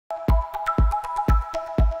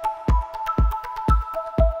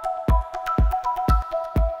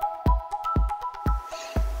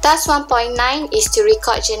Task 1.9 is to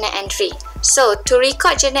record journal entry. So to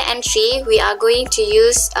record journal entry, we are going to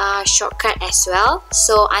use a shortcut as well.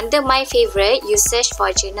 So under my favorite, you search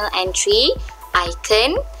for journal entry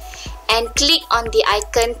icon and click on the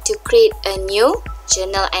icon to create a new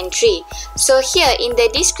journal entry. So here in the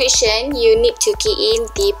description, you need to key in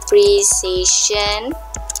depreciation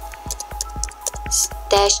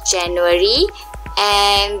 -January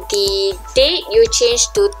and the date you change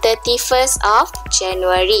to 31st of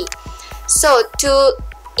January. So to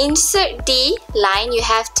insert the line, you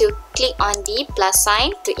have to click on the plus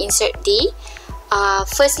sign to insert the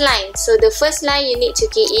first line. So the first line you need to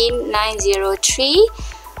key in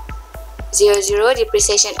 90300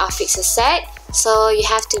 depreciation of fixed asset. So you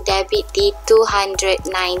have to debit the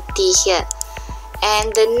 290 here,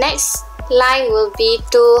 and the next line will be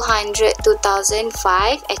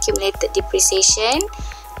 2005 accumulated depreciation,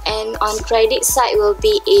 and on credit side will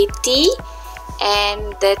be 80,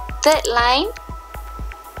 and the third line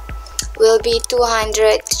will be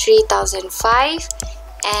 203,005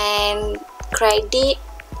 and credit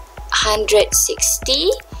 160,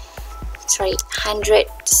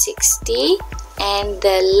 and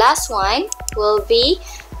the last one will be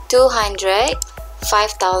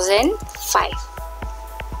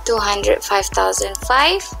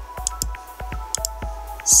 205,005.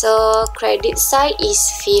 So credit side is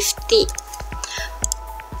 50.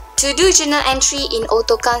 To do journal entry in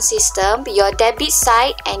AutoCount system, your debit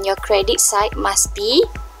side and your credit side must be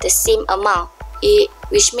the same amount,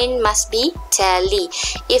 which means must be tally.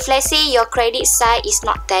 If let's say your credit side is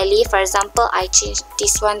not tally, for example, I change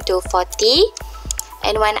this one to 40,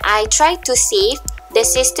 and when I try to save, the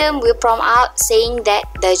system will prompt out saying that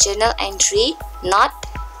the journal entry not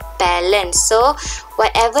balance. So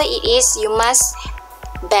whatever it is, you must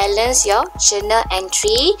balance your journal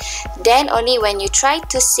entry. Then only when you try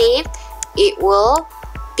to save, it will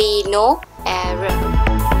be no error.